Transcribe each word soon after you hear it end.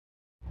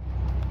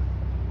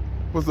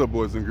What's up,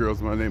 boys and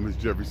girls? My name is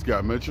Jeffrey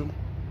Scott Mitchell,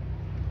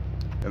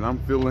 and I'm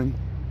feeling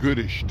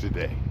goodish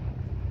today.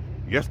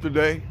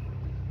 Yesterday,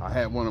 I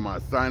had one of my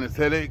sinus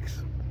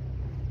headaches,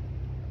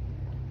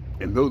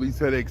 and though these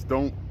headaches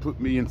don't put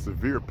me in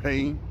severe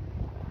pain,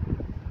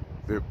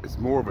 it's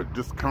more of a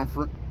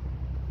discomfort,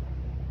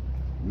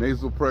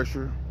 nasal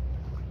pressure,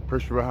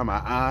 pressure behind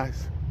my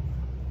eyes,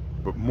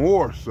 but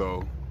more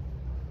so,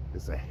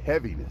 it's a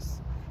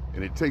heaviness,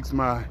 and it takes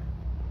my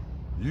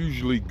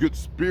usually good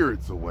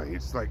spirits away.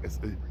 It's like it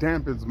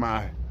dampens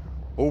my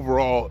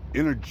overall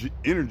energy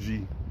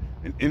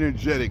and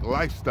energetic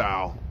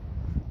lifestyle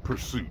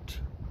pursuit.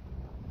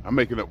 I'm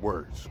making up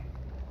words.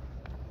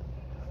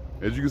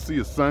 As you can see,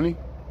 it's sunny.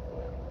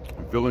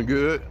 I'm feeling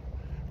good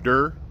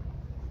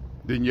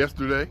than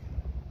yesterday.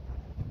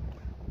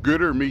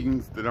 Gooder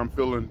means that I'm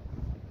feeling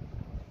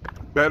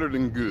better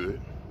than good.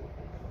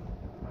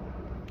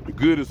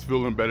 Good is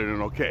feeling better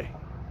than okay.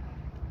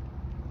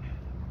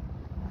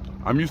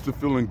 I'm used to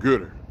feeling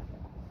gooder.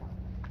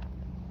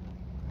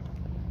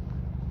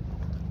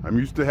 I'm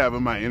used to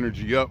having my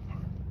energy up.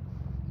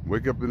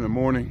 Wake up in the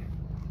morning.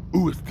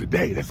 Ooh, it's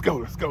today. Let's go,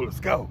 let's go, let's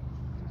go.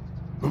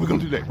 What are we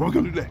gonna do today? What are we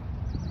gonna do today?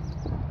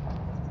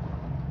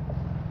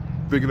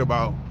 Thinking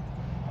about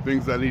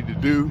things I need to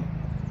do.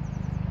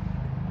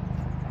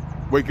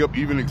 Wake up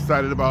even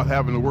excited about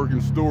having to work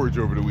in storage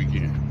over the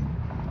weekend.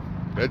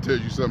 That tells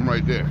you something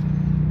right there.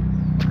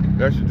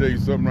 That should tell you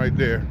something right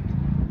there.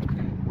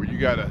 Where you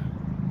gotta,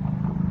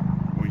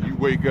 when you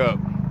wake up,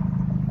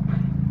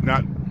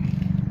 not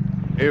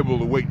able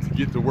to wait to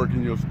get to work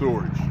in your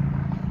storage.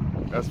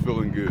 That's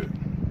feeling good.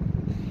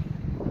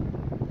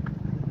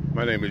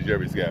 My name is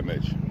Jeffrey Scott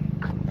Mitchell.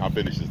 I'll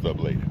finish this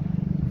up later.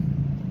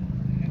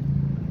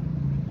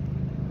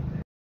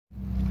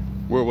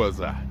 Where was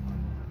I?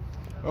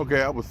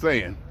 Okay, I was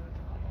saying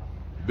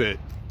that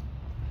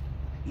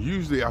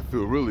usually I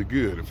feel really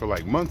good, and for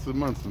like months and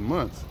months and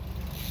months,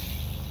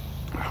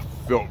 I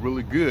felt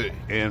really good,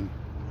 and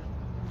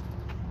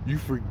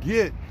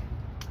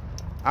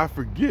I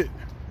forget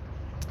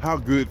how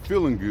good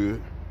feeling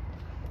good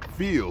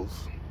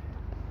feels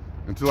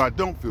until I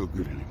don't feel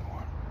good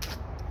anymore.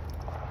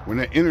 When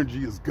that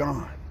energy is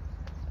gone.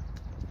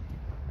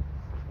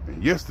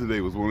 And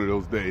yesterday was one of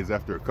those days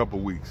after a couple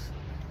weeks.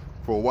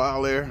 For a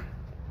while there,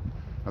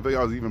 I think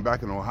I was even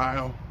back in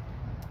Ohio,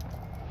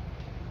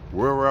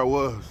 wherever I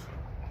was,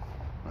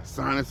 my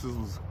sinuses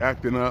was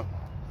acting up.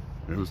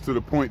 And it was to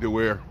the point to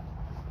where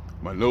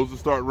my nose would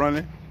start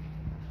running.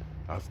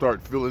 I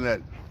start feeling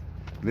that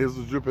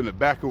nasal drip in the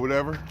back or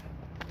whatever.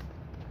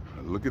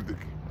 I look at the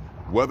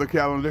weather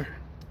calendar.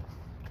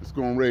 It's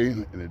gonna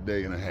rain in a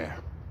day and a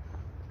half.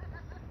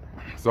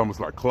 It's almost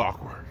like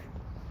clockwork.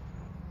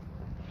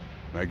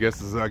 And I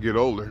guess as I get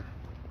older,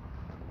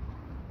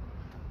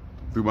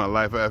 through my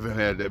life, I haven't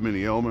had that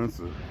many ailments,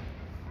 or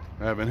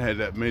I haven't had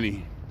that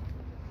many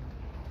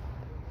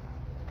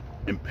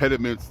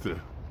impediments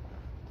to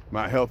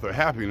my health or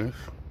happiness.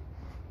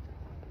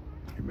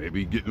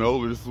 Maybe getting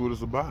older, this is what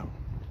it's about.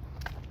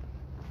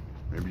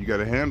 Maybe you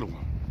gotta handle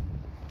them.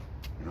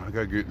 You know, I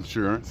got good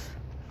insurance.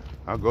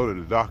 I'll go to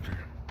the doctor.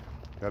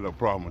 Got no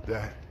problem with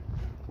that.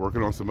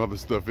 Working on some other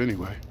stuff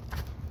anyway.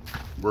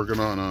 Working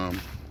on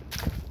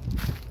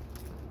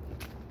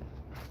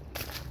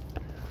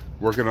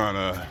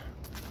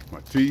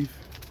my teeth.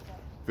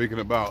 Thinking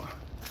about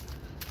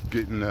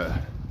getting the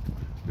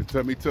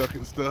tummy tuck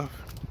and stuff.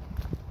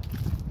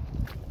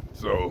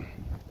 So,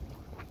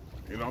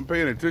 you know, I'm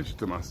paying attention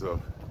to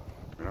myself,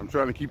 and I'm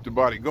trying to keep the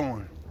body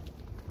going.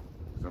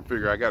 So I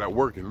figure I gotta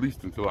work at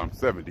least until I'm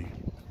 70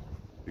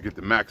 to get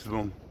the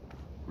maximum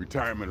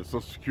retirement of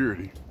Social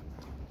Security.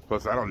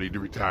 Plus, I don't need to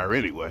retire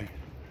anyway.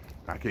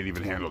 I can't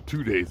even handle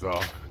 2 days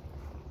off,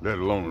 let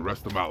alone the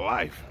rest of my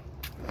life.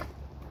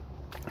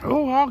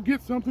 Oh, I'll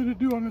get something to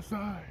do on the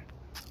side.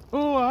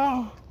 Oh,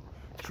 I'll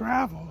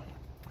travel.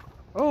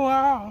 Oh,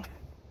 I'll.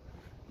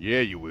 Yeah,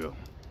 you will.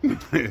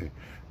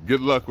 Good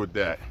luck with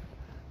that,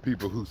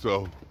 people who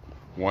so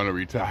want to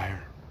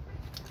retire.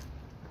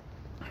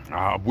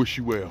 I wish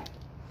you well.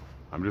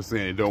 I'm just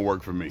saying it don't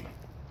work for me.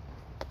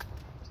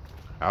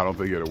 I don't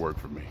think it'll work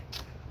for me.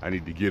 I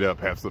need to get up,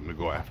 have something to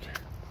go after.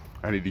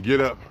 I need to get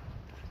up,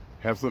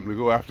 have something to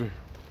go after.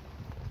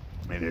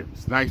 And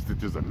it's nice that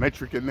there's a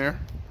metric in there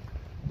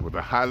with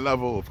a high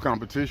level of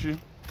competition,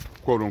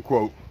 quote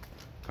unquote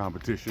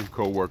competition,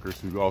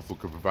 co-workers who also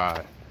can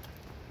provide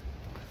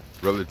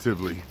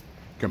relatively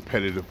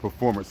competitive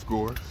performance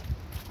scores.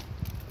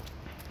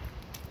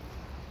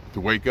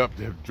 To wake up,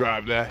 to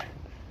drive that,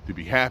 to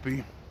be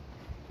happy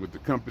with the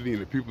company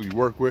and the people you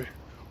work with,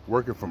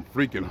 working from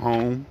freaking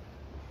home,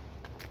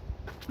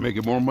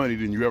 making more money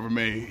than you ever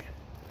made,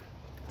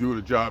 doing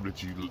a job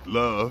that you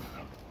love.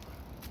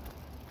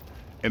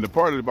 And the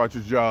part about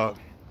your job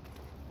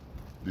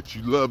that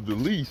you love the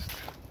least,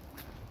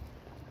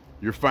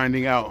 you're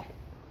finding out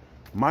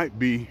might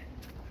be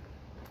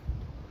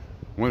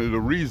one of the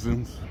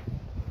reasons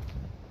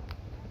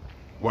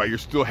why you're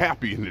still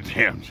happy in the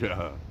damn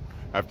job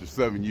after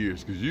 7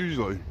 years. Because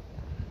usually,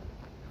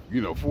 you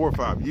know, 4 or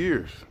 5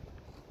 years,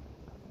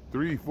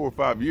 3, 4,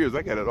 5 years,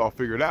 I got it all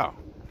figured out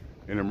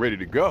and I'm ready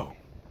to go.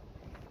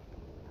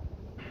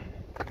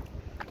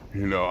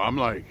 You know, I'm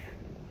like,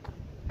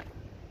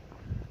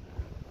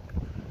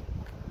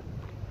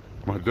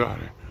 my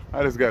daughter,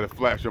 I just got a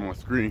flash on my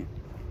screen.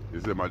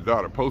 It said my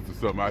daughter posted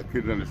something. I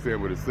couldn't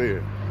understand what it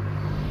said.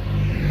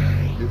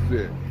 It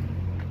said,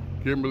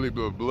 Kimberly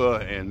blah blah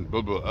and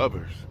blah blah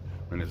others.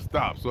 And it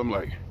stopped. So I'm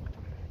like,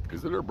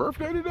 is it her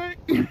birthday today?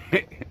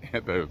 I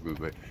thought it was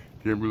gonna say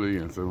Kimberly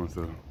and so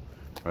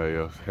somebody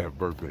else have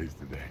birthdays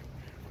today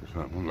or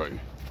something. I'm like,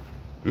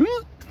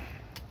 huh?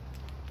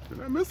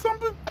 Did I miss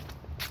something?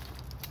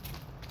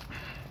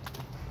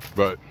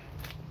 But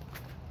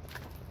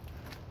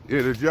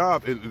yeah, the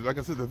job, like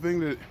I said, the thing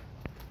that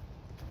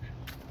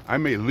I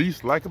may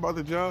least like about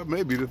the job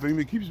may be the thing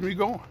that keeps me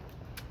going.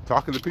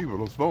 Talking to people,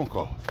 those phone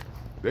calls.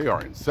 They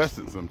are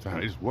incessant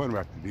sometimes. They just one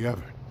after the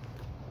other.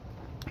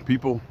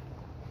 People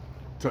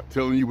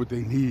telling you what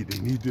they need. They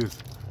need this,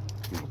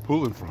 you know,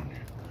 pulling from you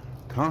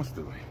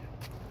constantly.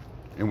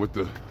 And with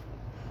the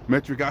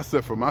metric I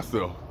set for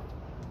myself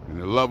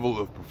and the level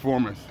of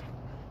performance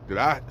that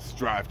I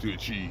strive to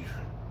achieve,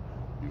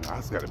 you know, I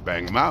just gotta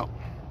bang them out.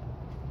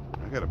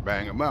 I gotta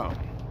bang them out.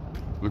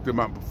 Looked at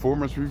my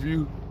performance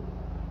review,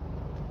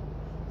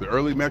 the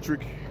early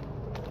metric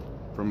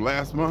from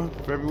last month,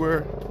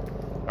 February,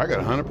 I got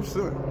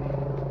 100%.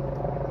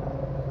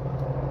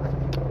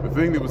 The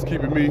thing that was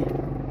keeping me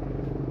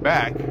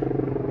back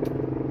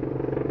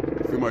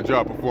to my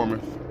job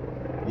performance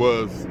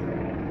was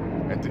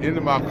at the end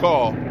of my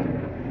call,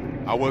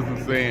 I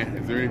wasn't saying,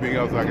 is there anything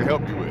else I can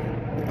help you with?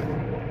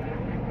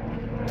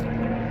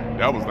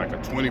 That was like a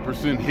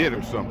 20% hit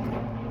or something.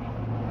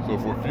 So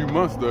for a few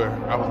months there,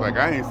 I was like,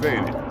 I ain't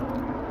saying it.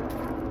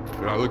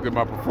 But I looked at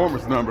my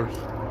performance numbers.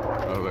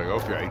 I was like,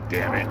 okay,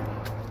 damn it.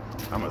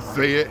 I'm gonna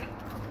say it,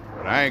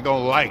 but I ain't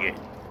gonna like it.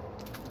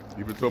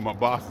 Even told my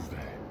bosses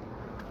that.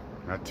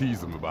 And I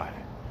teased them about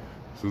it.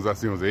 As soon as I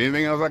see them, say,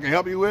 anything else I can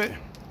help you with?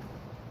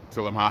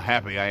 Tell them how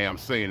happy I am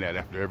saying that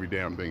after every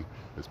damn thing.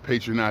 As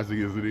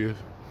patronizing as it is,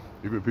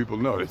 even people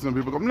know. Some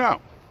people go, no.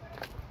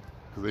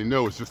 Because they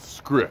know it's just a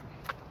script.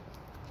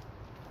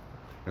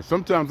 And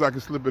sometimes I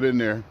can slip it in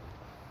there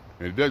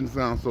and it doesn't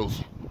sound so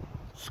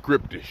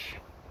scriptish.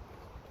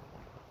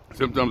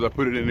 Sometimes I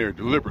put it in there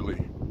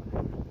deliberately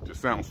to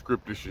sound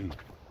scriptish and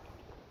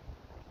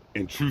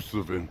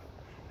intrusive and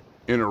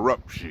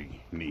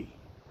interruption-y.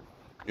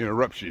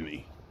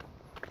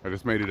 I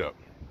just made it up.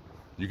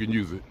 You can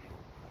use it.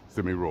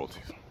 Send me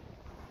royalties.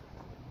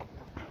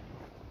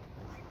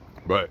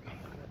 But,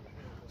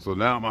 so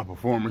now my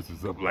performance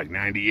is up like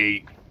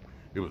 98.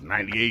 It was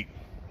 98,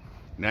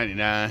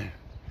 99,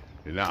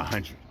 and now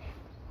 100.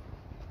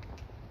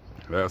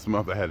 Last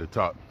month I had the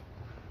top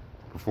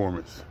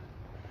performance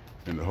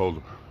in my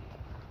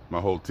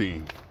whole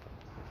team.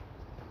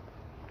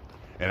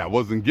 And I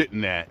wasn't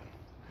getting that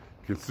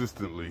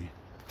consistently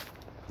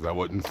because I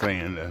wasn't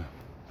saying, is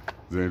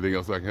there anything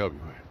else I can help you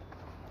with?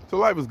 So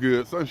life is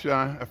good,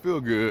 sunshine, I feel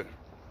good.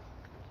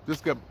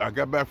 I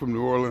got back from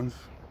New Orleans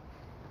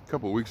a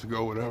couple of weeks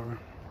ago, whatever.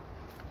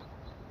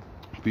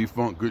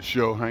 P-Funk, good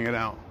show, hanging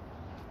out,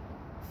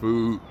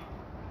 food.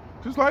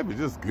 Just life is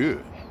just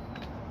good.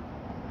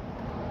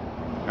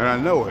 And I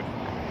know it.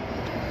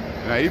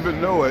 And I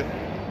even know it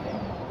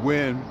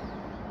when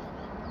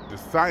the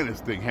sinus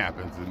thing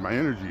happens and my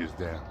energy is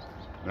down.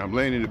 And I'm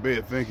laying in the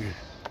bed thinking,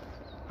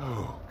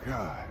 oh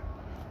God.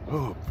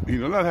 Oh, you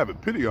know, not having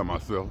pity on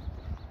myself,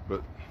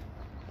 but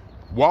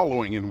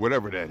wallowing in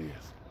whatever that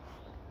is.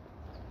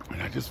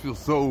 And I just feel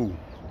so,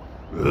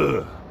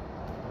 ugh.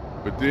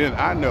 But then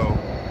I know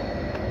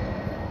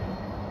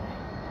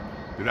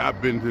that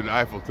I've been to the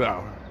Eiffel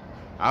Tower.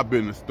 I've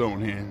been to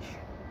Stonehenge.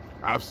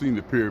 I've seen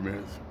the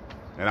pyramids.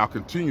 And I'll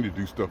continue to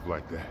do stuff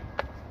like that.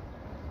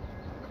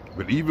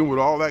 But even with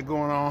all that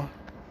going on,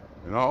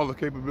 and all the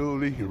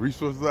capability and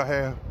resources I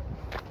have,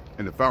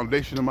 and the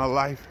foundation of my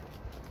life,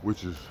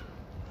 which is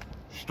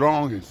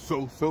strong and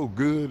so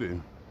good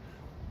and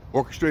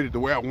orchestrated the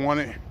way I want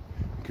it,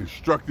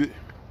 constructed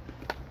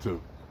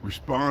to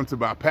respond to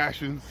my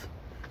passions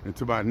and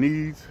to my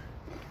needs,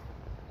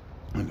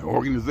 and the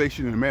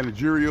organization and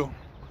managerial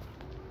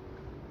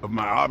of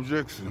my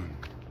objects and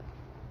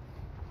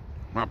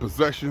my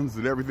possessions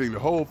and everything, the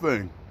whole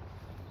thing.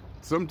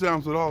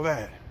 Sometimes with all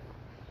that,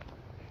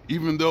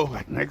 even though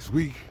like next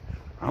week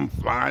I'm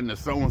flying to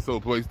so-and-so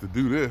place to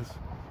do this,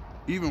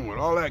 even with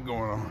all that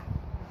going on,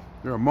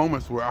 there are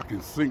moments where I can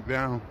sink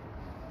down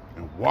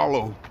and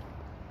wallow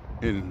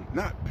in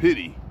not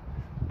pity,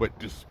 but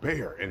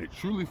despair. And it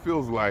truly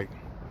feels like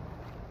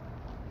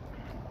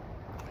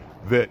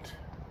that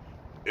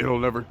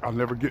I'll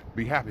never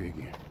be happy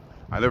again.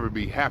 I'll never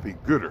be happy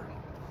gooder.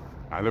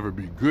 I'll never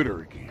be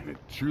gooder again. It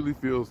truly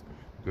feels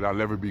that I'll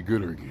never be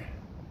gooder again.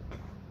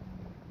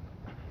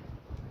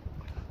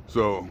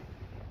 So,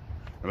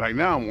 like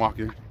now I'm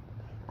walking,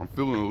 I'm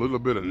feeling a little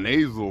bit of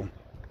nasal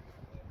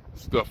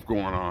stuff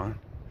going on.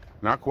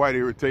 Not quite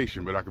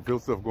irritation, but I can feel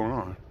stuff going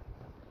on.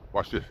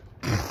 Watch this.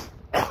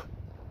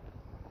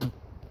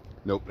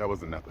 Nope, that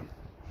wasn't nothing.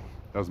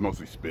 That was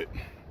mostly spit.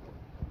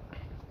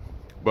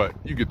 But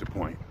you get the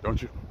point,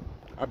 don't you?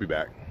 I'll be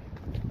back.